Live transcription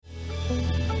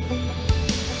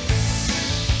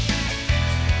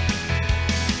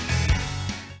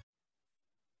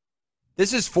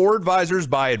This is For Advisors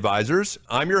by Advisors.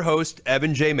 I'm your host,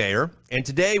 Evan J. Mayer, and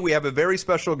today we have a very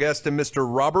special guest in Mr.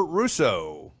 Robert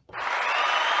Russo.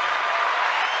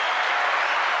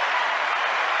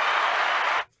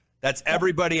 That's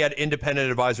everybody at Independent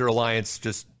Advisor Alliance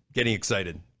just getting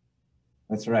excited.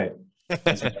 That's right.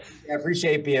 That's right. I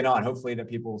appreciate being on. Hopefully that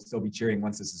people will still be cheering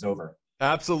once this is over.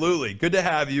 Absolutely. Good to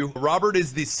have you. Robert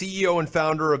is the CEO and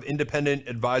founder of Independent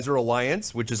Advisor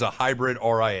Alliance, which is a hybrid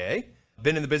RIA.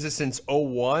 Been in the business since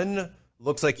 '01.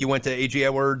 Looks like you went to A.G.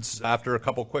 Edwards after a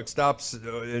couple quick stops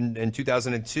in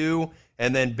 2002,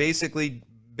 and then basically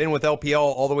been with LPL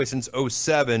all the way since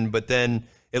 '07. But then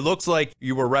it looks like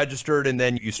you were registered and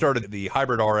then you started the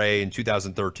hybrid RIA in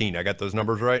 2013. I got those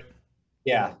numbers right?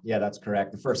 Yeah, that's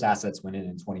correct. The first assets went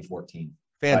in 2014.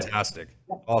 Fantastic.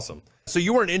 Awesome. So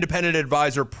you were an independent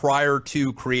advisor prior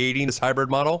to creating this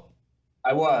hybrid model?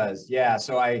 I was, yeah.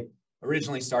 So I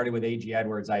originally started with A.G.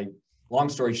 Edwards. Long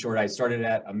story short, I started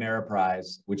at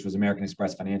Ameriprise, which was American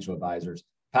Express Financial Advisors,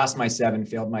 passed my 7,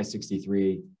 failed my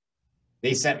 63.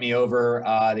 They sent me over.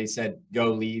 They said,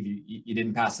 go leave. You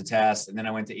didn't pass the test. And then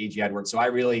I went to A.G. Edwards. So I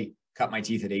really cut my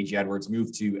teeth at A.G. Edwards,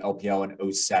 moved to LPL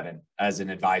in '07 as an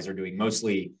advisor doing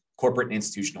mostly corporate and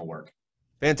institutional work.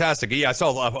 Fantastic. Yeah, I saw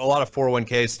a lot of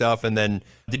 401k stuff. And then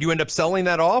did you end up selling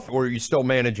that off or are you still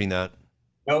managing that?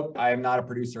 Nope, I am not a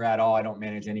producer at all. I don't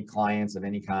manage any clients of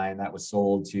any kind. That was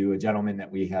sold to a gentleman that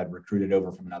we had recruited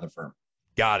over from another firm.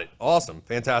 Got it. Awesome.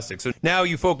 Fantastic. So now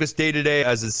you focus day to day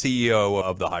as the CEO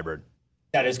of the hybrid.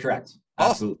 That is correct.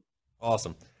 Absolutely.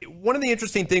 Awesome. One of the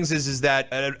interesting things is that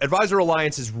Advisor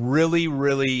Alliance has really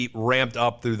ramped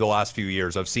up through the last few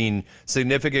years. I've seen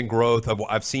significant growth.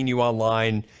 I've seen you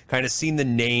online, kind of seen the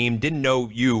name, didn't know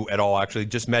you at all, actually,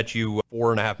 just met you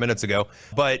 4.5 minutes ago.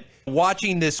 But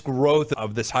watching this growth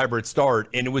of this hybrid start,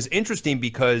 and it was interesting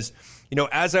because,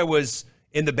 as I was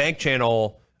in the bank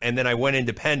channel and then I went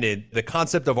independent, the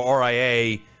concept of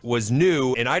RIA was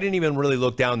new and I didn't even really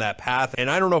look down that path.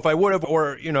 And I don't know if I would have,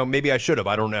 or, maybe I should have,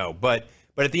 I don't know. But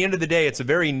at the end of the day, it's a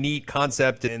very neat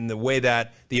concept in the way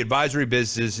that the advisory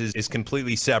business is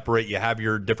completely separate. You have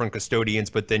your different custodians,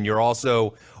 but then you're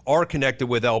also are connected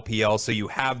with LPL. So you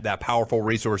have that powerful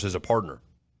resource as a partner.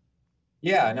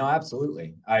 Yeah, no,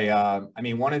 absolutely. I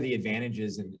mean, one of the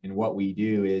advantages in what we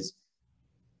do is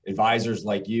advisors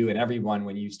like you and everyone,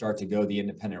 when you start to go the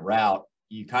independent route,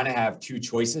 you kind of have two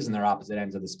choices and they're opposite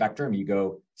ends of the spectrum. You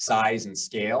go size and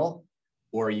scale,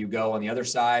 or you go on the other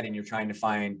side and you're trying to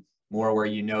find more where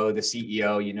the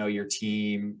CEO, your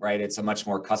team, right? It's a much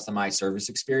more customized service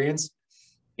experience.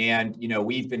 And,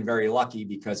 we've been very lucky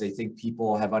because I think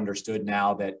people have understood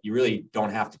now that you really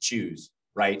don't have to choose,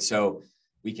 right? So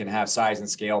we can have size and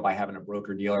scale by having a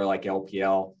broker dealer like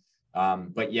LPL,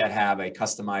 but yet have a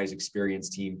customized experience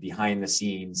team behind the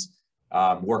scenes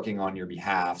working on your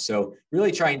behalf. So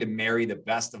really trying to marry the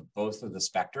best of both of the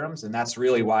spectrums. And that's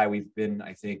really why we've been,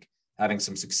 I think, having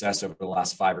some success over the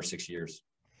last 5 or 6 years.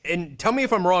 And tell me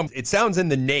if I'm wrong, it sounds in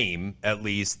the name, at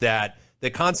least, that the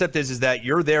concept is that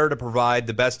you're there to provide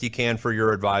the best you can for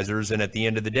your advisors. And at the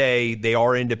end of the day, they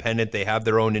are independent. They have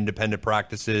their own independent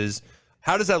practices.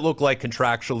 How does that look like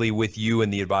contractually with you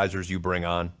and the advisors you bring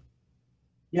on?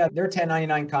 Yeah, they're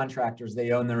 1099 contractors. They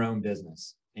own their own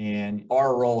business. And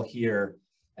our role here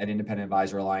at Independent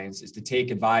Advisor Alliance is to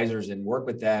take advisors and work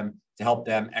with them to help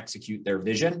them execute their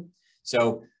vision.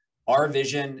 So our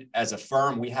vision as a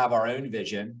firm, we have our own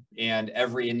vision, and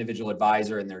every individual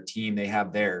advisor and their team, they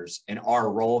have theirs. And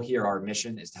our role here, our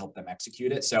mission is to help them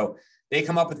execute it. So they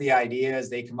come up with the ideas,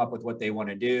 they come up with what they want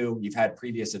to do. You've had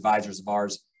previous advisors of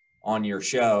ours on your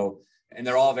show, and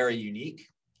they're all very unique.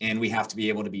 And we have to be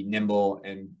able to be nimble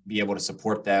and be able to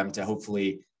support them to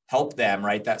hopefully help them,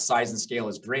 right? That size and scale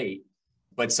is great,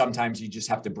 but sometimes you just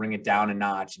have to bring it down a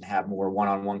notch and have more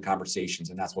one-on-one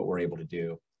conversations. And that's what we're able to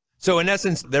do. So in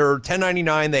essence, they're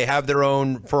 1099, they have their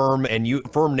own firm and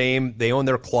firm name, they own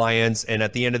their clients. And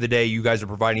at the end of the day, you guys are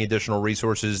providing additional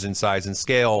resources in size and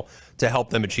scale to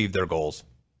help them achieve their goals.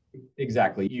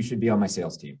 Exactly. You should be on my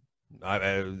sales team.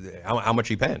 How much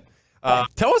are you paying?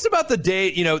 Tell us about the day.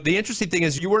 The interesting thing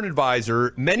is you were an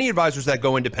advisor. Many advisors that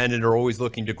go independent are always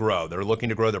looking to grow. They're looking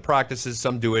to grow their practices.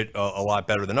 Some do it a lot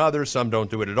better than others. Some don't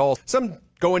do it at all. Some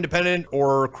go independent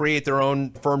or create their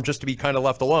own firm just to be kind of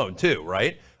left alone too,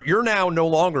 right? You're now no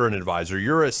longer an advisor.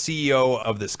 You're a CEO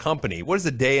of this company. What does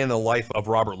the day in the life of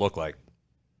Robert look like?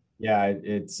 Yeah,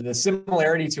 it's the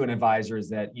similarity to an advisor is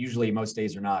that usually most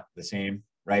days are not the same,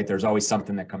 right? There's always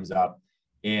something that comes up.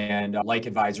 And like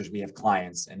advisors, we have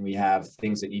clients and we have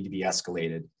things that need to be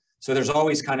escalated. So there's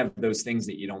always kind of those things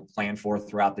that you don't plan for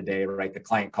throughout the day, right? The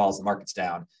client calls, the market's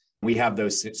down. We have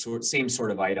those same sort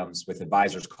of items with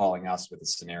advisors calling us with a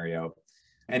scenario.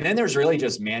 And then there's really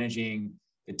just managing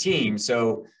the team.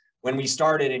 So when we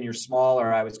started and you're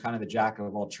smaller, I was kind of the jack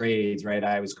of all trades, right?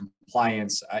 I was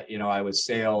compliance, I was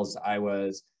sales, I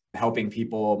was helping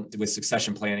people with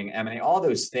succession planning, M&A, all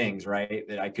those things, right?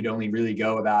 That I could only really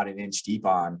go about an inch deep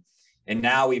on. And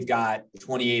now we've got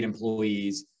 28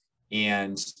 employees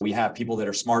and we have people that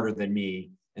are smarter than me.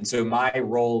 And so my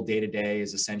role day to day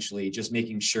is essentially just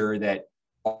making sure that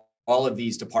all of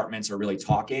these departments are really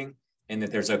talking and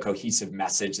that there's a cohesive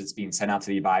message that's being sent out to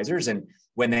the advisors. And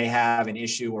when they have an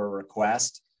issue or a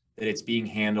request, that it's being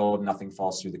handled, nothing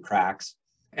falls through the cracks.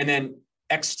 And then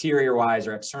exterior wise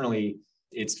or externally,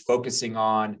 it's focusing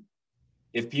on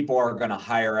if people are going to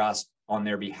hire us on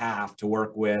their behalf to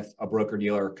work with a broker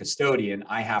dealer or custodian,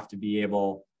 I have to be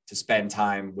able to spend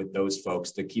time with those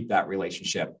folks to keep that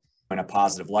relationship in a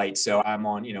positive light. So I'm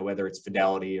on, whether it's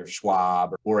Fidelity or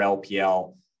Schwab or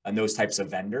LPL and those types of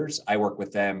vendors, I work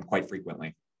with them quite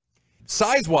frequently.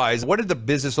 Size-wise, what did the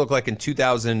business look like in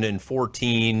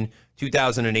 2014,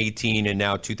 2018, and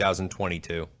now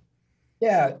 2022?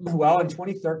 Yeah, well, in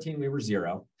 2013, we were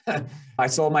zero. I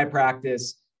sold my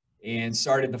practice and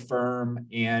started the firm,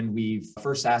 and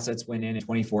first assets went in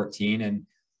 2014. And,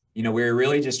 we were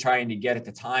really just trying to get, at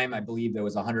the time, I believe there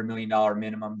was a $100 million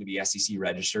minimum to be SEC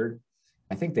registered.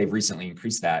 I think they've recently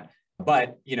increased that,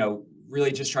 but,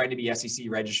 really just trying to be SEC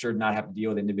registered, not have to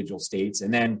deal with individual states.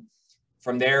 And then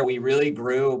from there, we really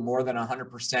grew more than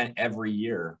 100% every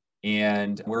year.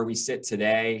 And where we sit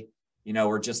today,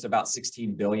 we're just about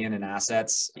 16 billion in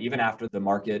assets, even after the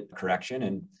market correction.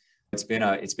 And it's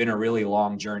been a really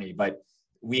long journey, but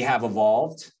we have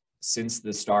evolved since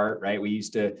the start, right? We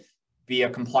used to be a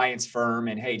compliance firm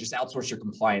and, hey, just outsource your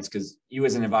compliance because you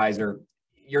as an advisor,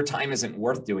 your time isn't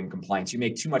worth doing compliance. You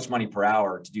make too much money per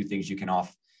hour to do things you can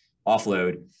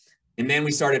offload. And then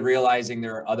we started realizing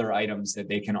there are other items that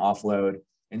they can offload.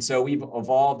 And so we've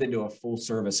evolved into a full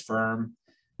service firm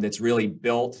that's really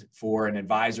built for an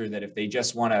advisor that if they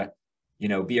just want to,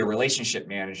 be a relationship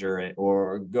manager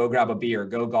or go grab a beer,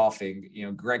 go golfing,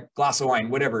 glass of wine,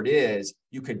 whatever it is,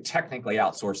 you could technically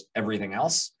outsource everything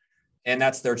else. And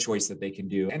that's their choice that they can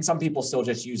do. And some people still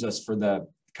just use us for the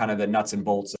kind of the nuts and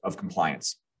bolts of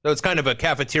compliance. So it's kind of a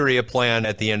cafeteria plan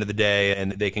at the end of the day,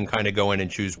 and they can kind of go in and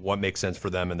choose what makes sense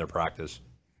for them in their practice.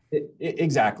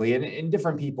 Exactly. And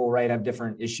different people, right, have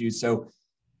different issues. So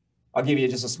I'll give you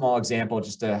just a small example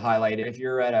just to highlight it. If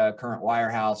you're at a current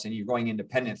wirehouse and you're going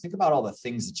independent, think about all the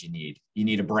things that you need. You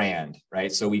need a brand,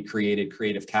 right? So we created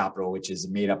Creative Capital, which is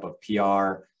made up of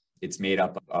PR. It's made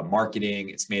up of marketing.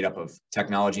 It's made up of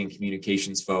technology and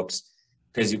communications folks,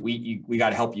 because we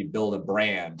got to help you build a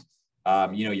brand,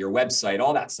 your website,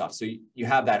 all that stuff. So you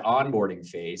have that onboarding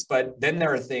phase, but then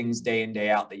there are things day in, day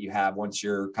out that you have once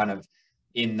you're kind of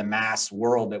in the mass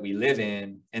world that we live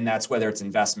in. And that's whether it's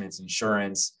investments,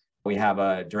 insurance. We have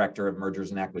a director of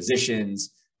mergers and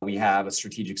acquisitions. We have a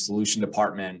strategic solution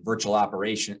department, virtual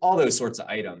operation, all those sorts of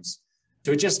items.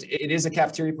 So it is a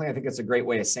cafeteria plan. I think that's a great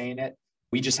way of saying it.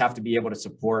 We just have to be able to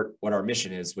support what our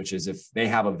mission is, which is if they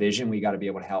have a vision, we got to be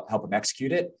able to help them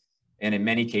execute it. And in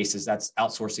many cases, that's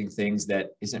outsourcing things that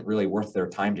isn't really worth their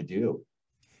time to do.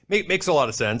 Makes a lot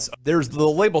of sense. There's the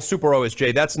label Super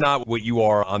OSJ. That's not what you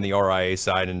are on the RIA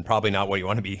side, and probably not what you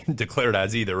want to be declared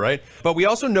as either, right? But we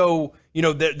also know,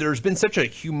 there's been such a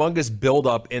humongous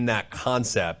buildup in that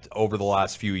concept over the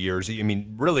last few years. I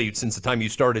mean, really, since the time you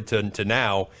started to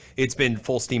now, it's been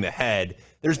full steam ahead.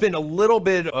 There's been a little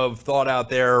bit of thought out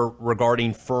there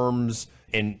regarding firms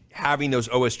and having those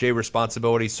OSJ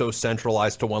responsibilities so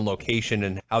centralized to one location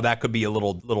and how that could be a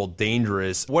little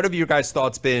dangerous. What have your guys'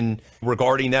 thoughts been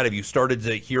regarding that? Have you started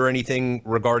to hear anything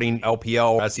regarding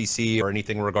LPL, SEC, or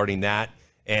anything regarding that?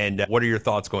 And what are your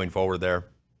thoughts going forward there?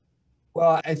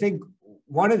 Well, I think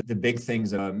one of the big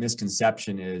things, a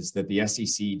misconception, is that the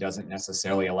SEC doesn't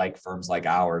necessarily like firms like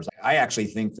ours. I actually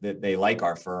think that they like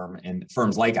our firm and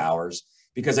firms like ours,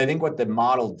 because I think what the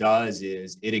model does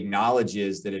is it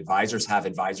acknowledges that advisors have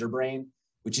advisor brain,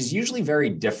 which is usually very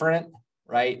different,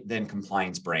 right, than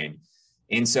compliance brain.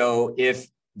 And so if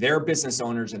they're business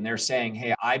owners and they're saying,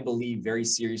 hey, I believe very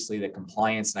seriously that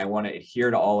compliance and I want to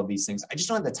adhere to all of these things, I just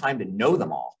don't have the time to know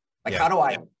them all. Like, how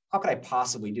could I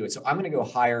possibly do it? So I'm going to go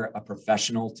hire a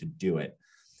professional to do it.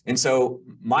 And so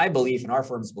my belief and our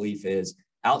firm's belief is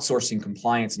outsourcing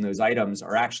compliance and those items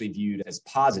are actually viewed as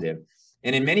positive.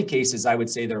 And in many cases, I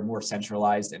would say they're more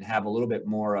centralized and have a little bit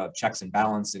more of checks and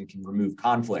balance and can remove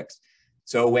conflicts.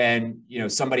 So when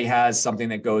somebody has something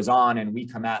that goes on and we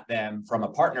come at them from a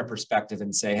partner perspective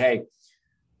and say, hey,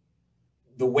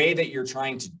 the way that you're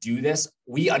trying to do this,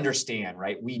 we understand,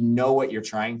 right? We know what you're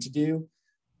trying to do,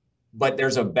 but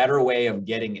there's a better way of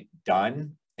getting it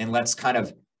done. And let's kind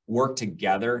of work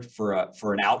together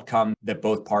for an outcome that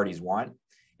both parties want.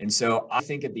 And so I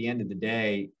think at the end of the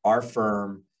day, our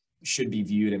firm should be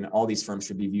viewed, and all these firms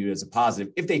should be viewed as a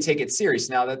positive if they take it serious.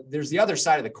 Now, that there's the other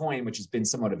side of the coin, which has been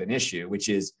somewhat of an issue, which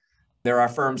is there are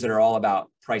firms that are all about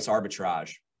price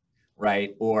arbitrage,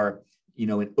 right? Or,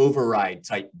 an override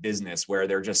type business where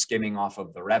they're just skimming off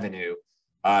of the revenue.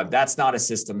 That's not a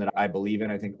system that I believe in.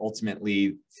 I think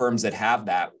ultimately firms that have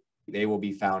that, they will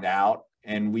be found out.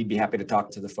 And we'd be happy to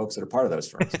talk to the folks that are part of those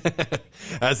firms.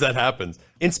 As that happens.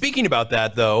 And speaking about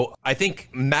that, though, I think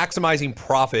maximizing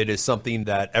profit is something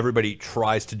that everybody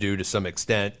tries to do to some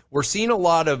extent. We're seeing a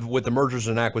lot of, with the mergers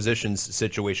and acquisitions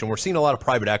situation, we're seeing a lot of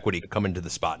private equity come into the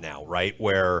spot now, right?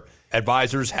 Where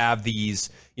advisors have these,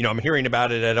 I'm hearing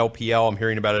about it at LPL, I'm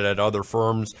hearing about it at other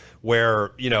firms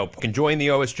where, can join the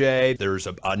OSJ. There's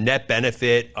a net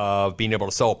benefit of being able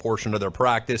to sell a portion of their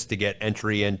practice to get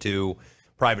entry into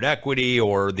private equity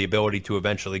or the ability to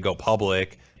eventually go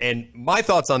public. And my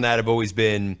thoughts on that have always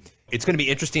been, it's going to be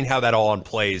interesting how that all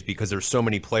unplays because there's so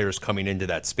many players coming into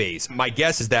that space. My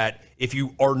guess is that if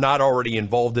you are not already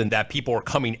involved in that, people are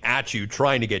coming at you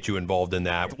trying to get you involved in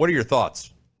that. What are your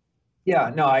thoughts?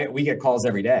 Yeah, no, we get calls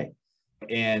every day.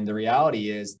 And the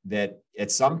reality is that at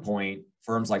some point,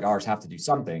 firms like ours have to do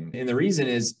something. And the reason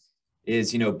is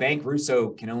Bank Russo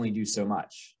can only do so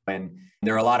much. And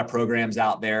there are a lot of programs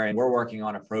out there, and we're working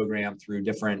on a program through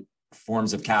different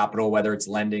forms of capital, whether it's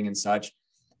lending and such.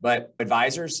 But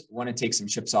advisors want to take some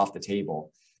chips off the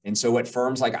table. And so what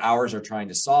firms like ours are trying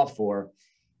to solve for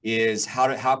is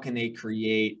how can they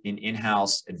create an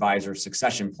in-house advisor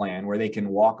succession plan where they can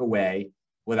walk away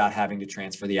without having to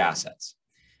transfer the assets.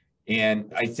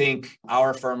 And I think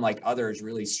our firm, like others,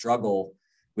 really struggle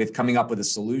with coming up with a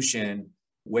solution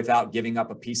without giving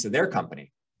up a piece of their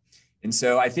company. And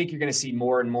so I think you're going to see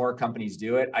more and more companies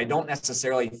do it. I don't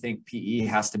necessarily think PE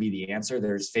has to be the answer.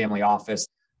 There's family office,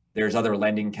 there's other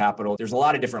lending capital. There's a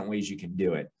lot of different ways you can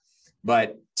do it.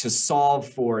 But to solve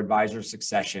for advisor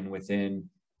succession within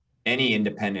any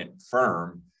independent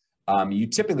firm, you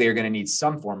typically are going to need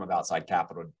some form of outside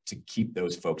capital to keep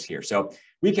those folks here. So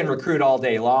we can recruit all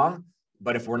day long,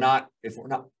 but if we're not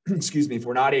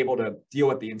able to deal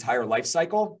with the entire life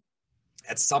cycle,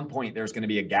 at some point, there's going to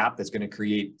be a gap that's going to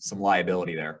create some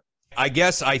liability there. I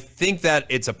guess I think that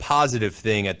it's a positive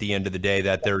thing at the end of the day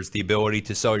that there's the ability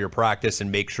to sell your practice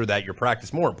and make sure that your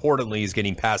practice, more importantly, is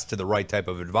getting passed to the right type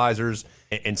of advisors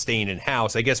and staying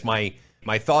in-house. I guess my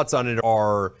thoughts on it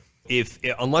are,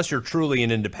 unless you're truly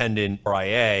an independent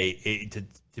RIA,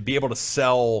 to be able to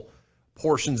sell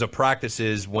portions of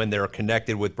practices when they're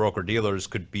connected with broker-dealers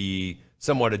could be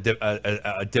somewhat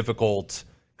a difficult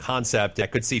concept. I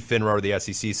could see FINRA or the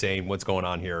SEC saying what's going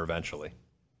on here eventually.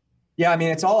 Yeah, I mean,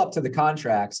 it's all up to the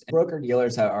contracts. Broker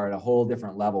dealers are at a whole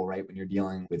different level, right, when you're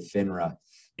dealing with FINRA.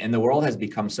 And the world has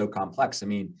become so complex. I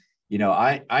mean,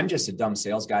 I'm just a dumb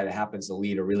sales guy that happens to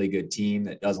lead a really good team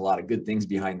that does a lot of good things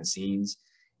behind the scenes.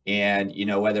 And,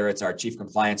 whether it's our chief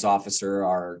compliance officer,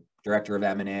 our director of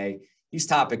M&A, these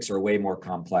topics are way more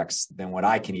complex than what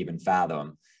I can even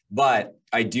fathom. But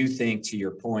I do think, to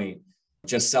your point,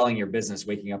 just selling your business,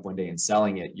 waking up one day and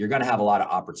selling it, you're going to have a lot of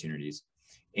opportunities.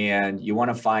 And you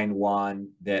want to find one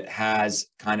that has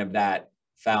kind of that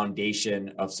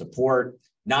foundation of support,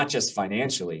 not just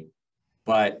financially,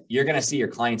 but you're going to see your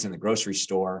clients in the grocery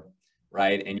store,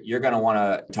 right? And you're going to want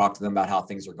to talk to them about how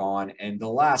things are going. And the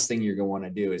last thing you're going to want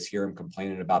to do is hear them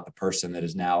complaining about the person that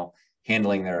is now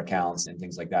handling their accounts and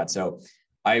things like that. So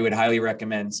I would highly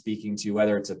recommend speaking to,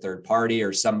 whether it's a third party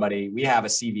or somebody. We have a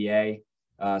CVA,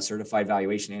 certified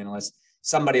valuation analyst,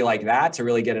 somebody like that, to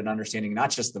really get an understanding, not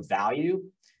just the value,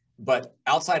 but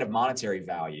outside of monetary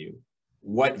value,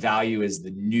 what value is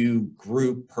the new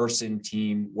group, person,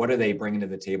 team? What are they bringing to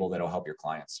the table that'll help your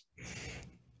clients?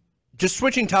 Just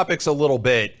switching topics a little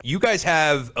bit, you guys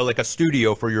have a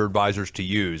studio for your advisors to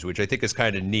use, which I think is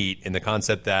kind of neat in the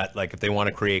concept that, like, if they want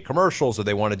to create commercials or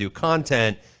they want to do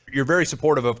content, you're very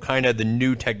supportive of kind of the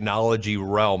new technology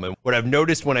realm. And what I've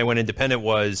noticed when I went independent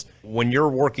was when you're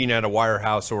working at a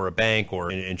wirehouse or a bank or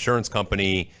an insurance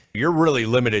company, you're really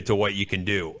limited to what you can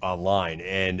do online.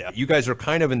 And you guys are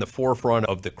kind of in the forefront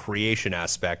of the creation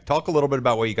aspect. Talk a little bit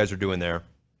about what you guys are doing there.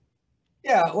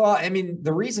 Yeah, well, I mean,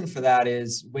 the reason for that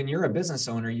is when you're a business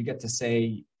owner, you get to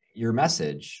say your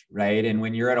message, right? And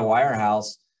when you're at a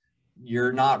wirehouse,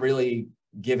 you're not really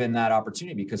given that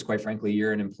opportunity because, quite frankly,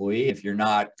 you're an employee. If you're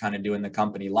not kind of doing the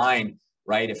company line,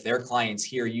 right? If their clients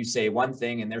hear you say one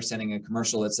thing and they're sending a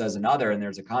commercial that says another and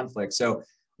there's a conflict. So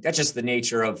that's just the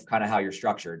nature of kind of how you're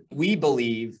structured. We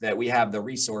believe that we have the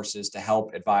resources to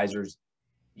help advisors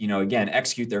again,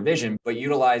 execute their vision, but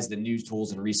utilize the new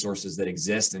tools and resources that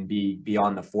exist and be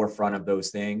on the forefront of those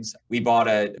things. We got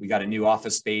a new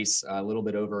office space a little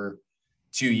bit over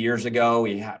 2 years ago.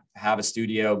 We have a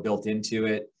studio built into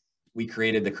it. We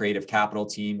created the creative capital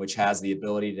team, which has the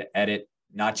ability to edit,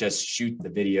 not just shoot the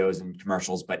videos and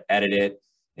commercials, but edit it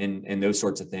and those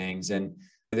sorts of things. And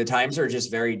the times are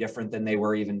just very different than they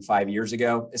were even 5 years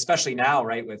ago, especially now,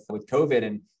 right? With COVID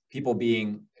and people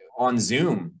being on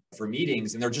Zoom for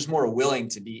meetings, and they're just more willing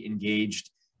to be engaged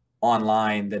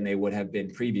online than they would have been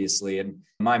previously. And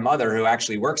my mother, who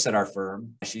actually works at our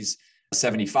firm, she's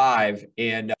 75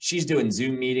 and she's doing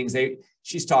Zoom meetings.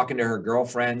 She's talking to her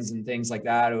girlfriends and things like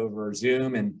that over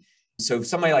Zoom. And so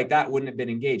somebody like that wouldn't have been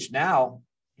engaged. Now,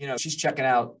 she's checking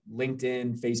out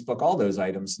LinkedIn, Facebook, all those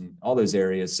items and all those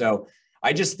areas. So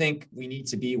I just think we need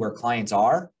to be where clients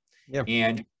are. Yeah.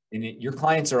 And your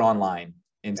clients are online.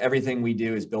 And everything we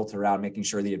do is built around making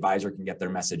sure the advisor can get their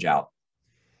message out.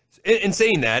 In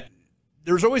saying that,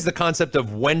 there's always the concept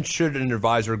of when should an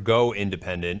advisor go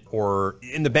independent, or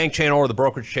in the bank channel or the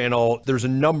brokerage channel, there's a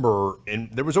number, and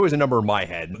there was always a number in my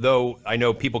head. Though I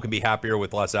know people can be happier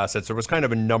with less assets, there was kind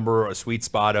of a number, a sweet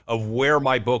spot of where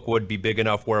my book would be big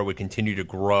enough where it would continue to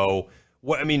grow.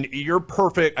 You're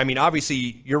perfect.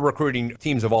 Obviously, you're recruiting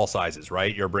teams of all sizes,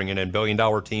 right? You're bringing in $1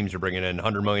 billion teams, you're bringing in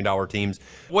 $100 million teams.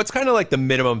 What's kind of like the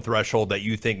minimum threshold that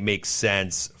you think makes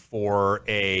sense for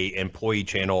a employee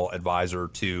channel advisor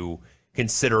to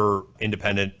consider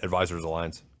Independent Advisors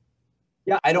Alliance?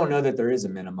 Yeah, I don't know that there is a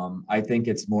minimum. I think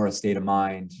it's more a state of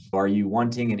mind. Are you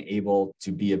wanting and able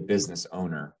to be a business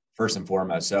owner, first and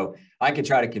foremost? So I could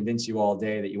try to convince you all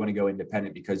day that you want to go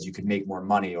independent because you can make more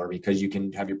money or because you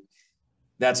can have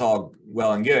that's all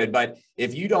well and good. But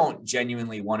if you don't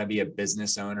genuinely want to be a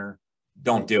business owner,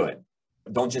 don't do it.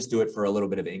 Don't just do it for a little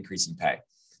bit of an increase in pay.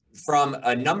 From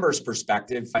a numbers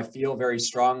perspective, I feel very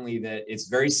strongly that it's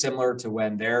very similar to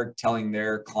when they're telling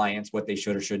their clients what they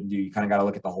should or shouldn't do. You kind of got to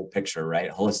look at the whole picture, right?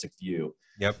 A holistic view.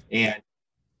 Yep. And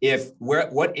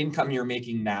what income you're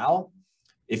making now,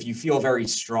 if you feel very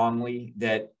strongly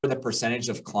that for the percentage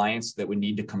of clients that would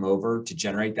need to come over to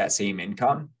generate that same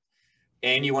income,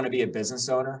 and you want to be a business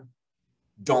owner,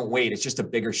 don't wait. It's just a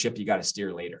bigger ship you got to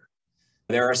steer later.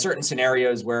 There are certain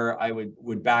scenarios where I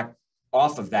would back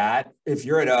off of that. If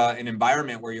you're at an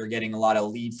environment where you're getting a lot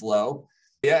of lead flow,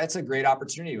 yeah, it's a great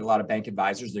opportunity. A lot of bank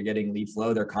advisors, they're getting lead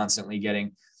flow. They're constantly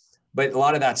getting, but a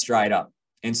lot of that's dried up.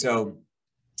 And so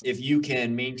if you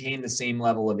can maintain the same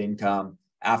level of income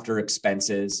after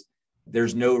expenses,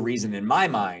 there's no reason in my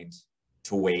mind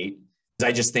to wait.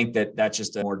 I just think that that's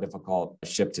just a more difficult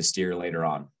ship to steer later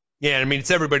on. Yeah, it's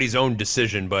everybody's own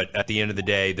decision, but at the end of the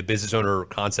day, the business owner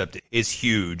concept is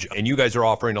huge. And you guys are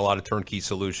offering a lot of turnkey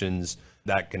solutions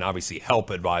that can obviously help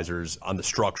advisors on the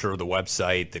structure of the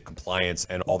website, the compliance,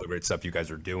 and all the great stuff you guys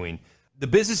are doing. The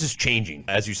business is changing.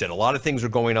 As you said, a lot of things are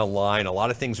going online. A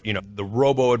lot of things, the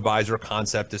robo-advisor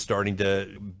concept is starting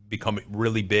to become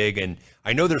really big. And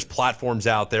I know there's platforms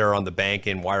out there on the bank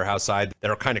and wirehouse side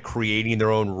that are kind of creating their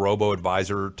own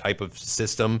robo-advisor type of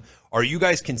system. Are you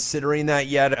guys considering that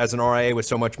yet as an RIA with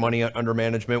so much money under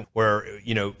management where,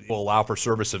 will allow for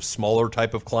service of smaller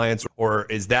type of clients? Or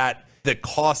is that the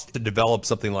cost to develop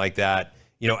something like that,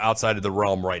 outside of the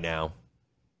realm right now?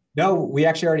 No, we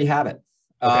actually already have it.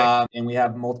 Okay. And we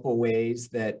have multiple ways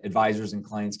that advisors and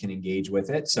clients can engage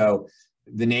with it. So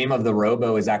the name of the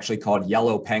robo is actually called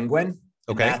Yellow Penguin.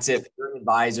 Okay. And that's if you're an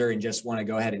advisor and just want to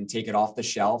go ahead and take it off the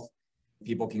shelf.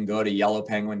 People can go to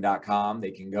yellowpenguin.com.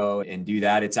 They can go and do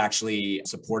that. It's actually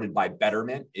supported by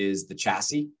Betterment is the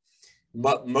chassis.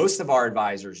 What most of our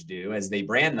advisors do as they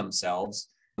brand themselves,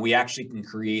 we actually can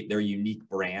create their unique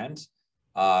brand.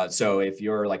 So if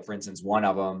you're like, for instance, one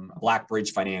of them,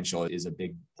 Blackbridge Financial is a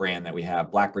big brand that we have,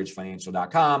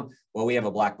 blackbridgefinancial.com. Well, we have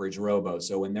a Blackbridge Robo.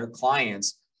 So when their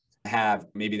clients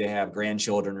maybe they have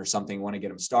grandchildren or something, want to get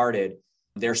them started,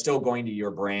 they're still going to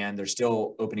your brand. They're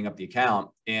still opening up the account.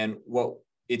 And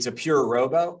it's a pure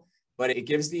robo, but it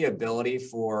gives the ability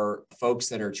for folks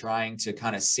that are trying to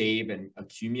kind of save and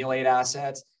accumulate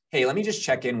assets. Hey, let me just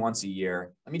check in once a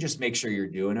year. Let me just make sure you're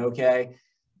doing okay.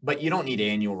 But you don't need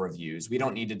annual reviews. We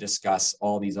don't need to discuss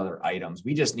all these other items.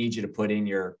 We just need you to put in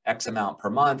your X amount per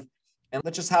month. And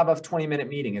let's just have a 20-minute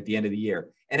meeting at the end of the year.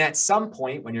 And at some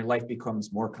point, when your life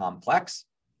becomes more complex,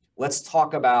 let's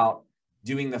talk about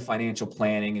doing the financial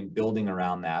planning and building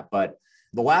around that. But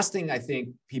the last thing I think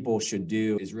people should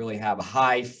do is really have a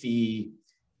high fee,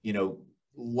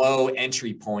 low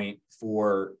entry point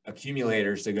for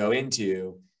accumulators to go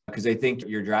into, because I think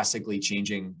you're drastically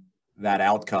changing that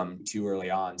outcome too early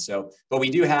on. So, but we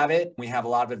do have it. We have a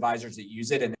lot of advisors that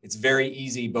use it, and it's very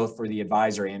easy both for the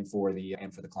advisor and for the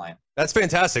client. That's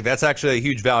fantastic. That's actually a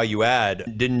huge value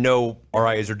add. Didn't know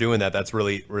RIAs are doing that. That's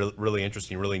really, really, really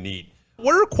interesting, really neat.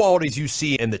 What are qualities you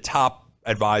see in the top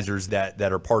advisors that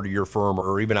are part of your firm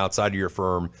or even outside of your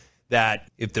firm that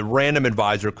if the random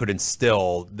advisor could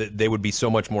instill, they would be so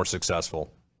much more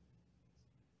successful?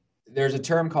 There's a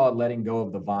term called letting go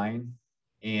of the vine,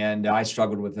 and I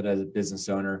struggled with it as a business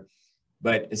owner.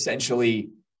 But essentially,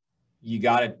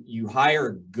 you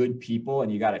hire good people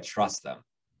and you got to trust them.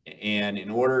 And in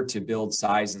order to build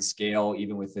size and scale,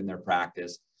 even within their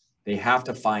practice, they have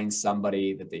to find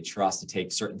somebody that they trust to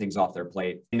take certain things off their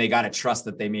plate. And they got to trust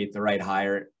that they made the right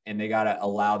hire, and they got to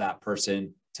allow that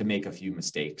person to make a few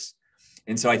mistakes.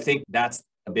 And so I think that's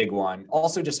a big one.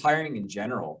 Also, just hiring in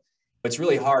general. It's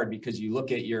really hard because you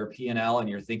look at your P&L and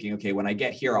you're thinking, okay, when I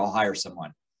get here, I'll hire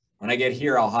someone. When I get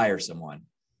here, I'll hire someone.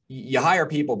 You hire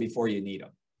people before you need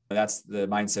them. That's the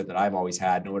mindset that I've always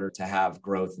had in order to have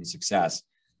growth and success.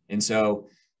 And so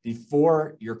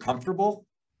before you're comfortable,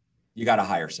 you got to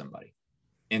hire somebody.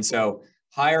 And so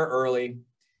hire early,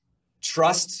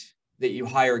 trust that you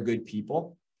hire good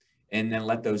people, and then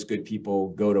let those good people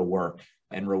go to work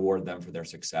and reward them for their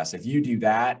success. If you do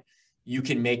that, you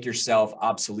can make yourself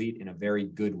obsolete in a very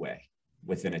good way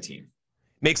within a team.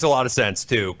 Makes a lot of sense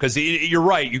too, because you're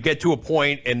right. You get to a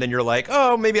point and then you're like,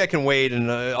 oh, maybe I can wait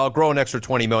and I'll grow an extra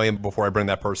 20 million before I bring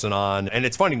that person on. And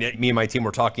it's funny, me and my team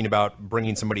were talking about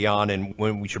bringing somebody on and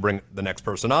when we should bring the next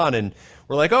person on. And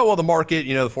we're like, oh, well, the market,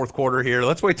 the fourth quarter here,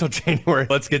 let's wait till January.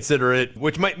 Let's consider it,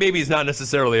 which maybe is not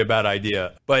necessarily a bad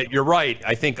idea. But you're right.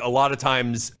 I think a lot of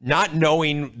times not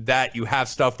knowing that you have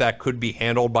stuff that could be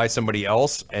handled by somebody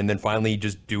else and then finally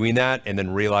just doing that and then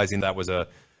realizing that was a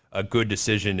good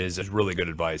decision is really good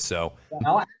advice. So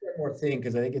I'll add one more thing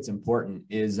because I think it's important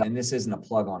is, and this isn't a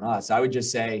plug on us, I would just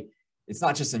say it's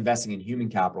not just investing in human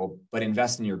capital, but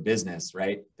invest in your business,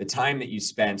 right? The time that you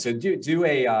spend. So do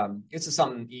it's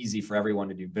something easy for everyone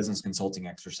to do, business consulting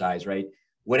exercise, right?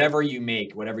 Whatever you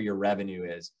make, whatever your revenue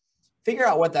is, figure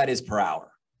out what that is per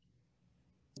hour.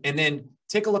 And then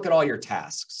take a look at all your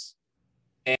tasks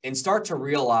and start to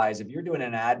realize if you're doing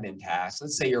an admin task,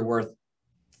 let's say you're worth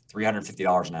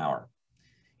 $350 an hour,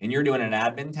 and you're doing an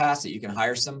admin task that you can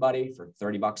hire somebody for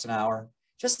 $30 an hour,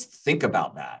 just think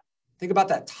about that. Think about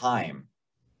that time,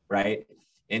 right?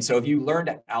 And so if you learn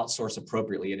to outsource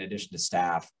appropriately in addition to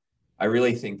staff, I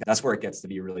really think that's where it gets to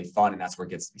be really fun, and that's where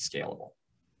it gets to be scalable.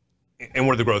 And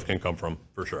where the growth can come from,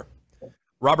 for sure.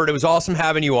 Robert, it was awesome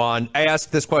having you on. I ask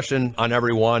this question on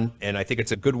everyone, and I think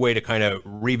it's a good way to kind of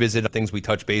revisit things we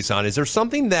touch base on. Is there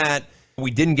something that we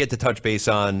didn't get to touch base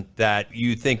on that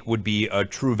you think would be a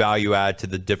true value add to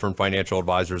the different financial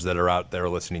advisors that are out there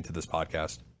listening to this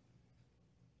podcast?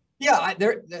 Yeah,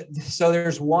 so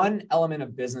there's one element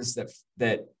of business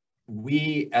that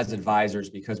we as advisors,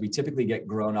 because we typically get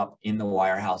grown up in the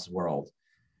wirehouse world,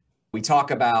 we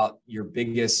talk about your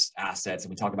biggest assets and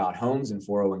we talk about homes and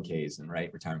 401ks and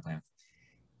retirement plan.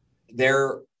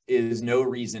 There is no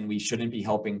reason we shouldn't be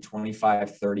helping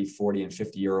 25, 30, 40, and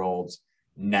 50-year-olds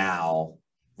now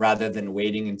rather than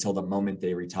waiting until the moment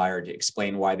they retire to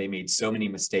explain why they made so many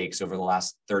mistakes over the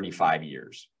last 35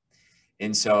 years.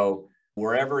 And so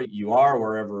wherever you are,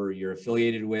 wherever you're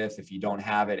affiliated with, if you don't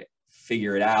have it,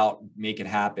 figure it out, make it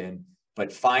happen,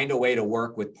 but find a way to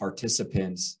work with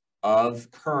participants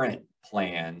of current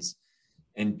plans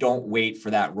and don't wait for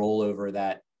that rollover,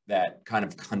 that kind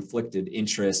of conflicted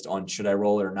interest on should I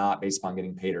roll it or not based upon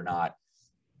getting paid or not.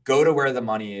 Go to where the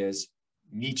money is,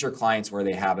 meet your clients where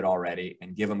they have it already,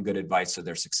 and give them good advice so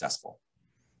they're successful.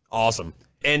 Awesome.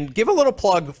 And give a little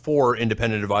plug for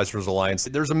Independent Advisors Alliance.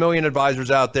 There's a million advisors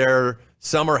out there.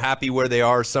 Some are happy where they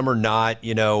are, some are not.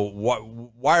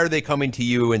 Why are they coming to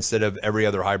you instead of every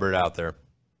other hybrid out there?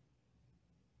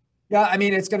 Yeah, I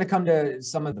mean, it's going to come to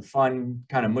some of the fun,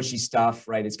 kind of mushy stuff,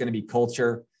 right? It's going to be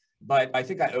culture. But I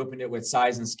think I opened it with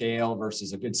size and scale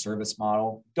versus a good service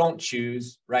model. Don't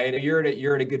choose, right? You're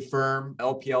at a good firm.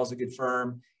 LPL is a good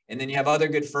firm. And then you have other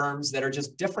good firms that are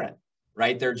just different,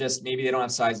 right? They're just, maybe they don't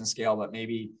have size and scale, but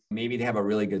maybe they have a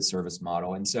really good service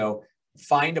model. And so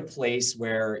find a place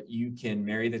where you can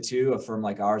marry the two. A firm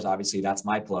like ours, obviously, that's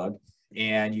my plug.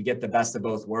 And you get the best of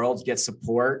both worlds, get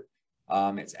support.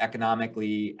 It's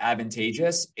economically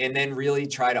advantageous, and then really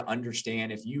try to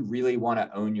understand if you really want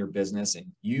to own your business and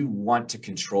you want to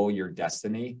control your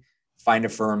destiny, find a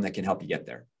firm that can help you get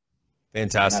there.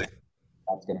 Fantastic.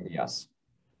 That's going to be us.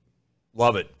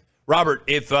 Love it. Robert,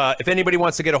 if anybody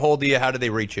wants to get a hold of you, how do they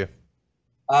reach you?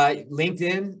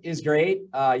 LinkedIn is great.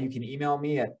 You can email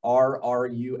me at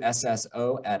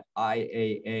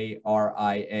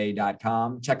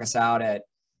rrusso@iaaria.com. Check us out at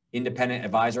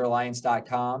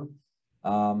independentadvisoralliance.com.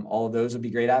 All of those would be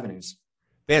great avenues.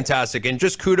 Fantastic. And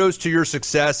just kudos to your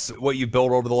success. What you've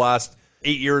built over the last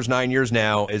 8 years, 9 years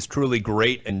now is truly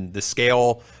great. And the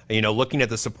scale, looking at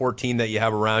the support team that you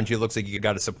have around you, it looks like you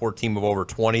got a support team of over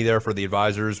 20 there for the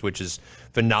advisors, which is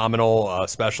phenomenal,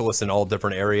 specialists in all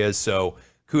different areas. So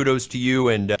kudos to you,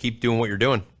 and keep doing what you're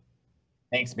doing.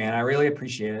 Thanks, man. I really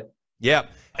appreciate it. Yeah.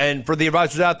 And for the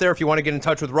advisors out there, if you want to get in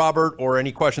touch with Robert or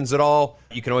any questions at all,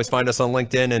 you can always find us on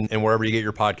LinkedIn and wherever you get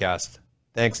your podcast.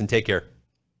 Thanks, and take care.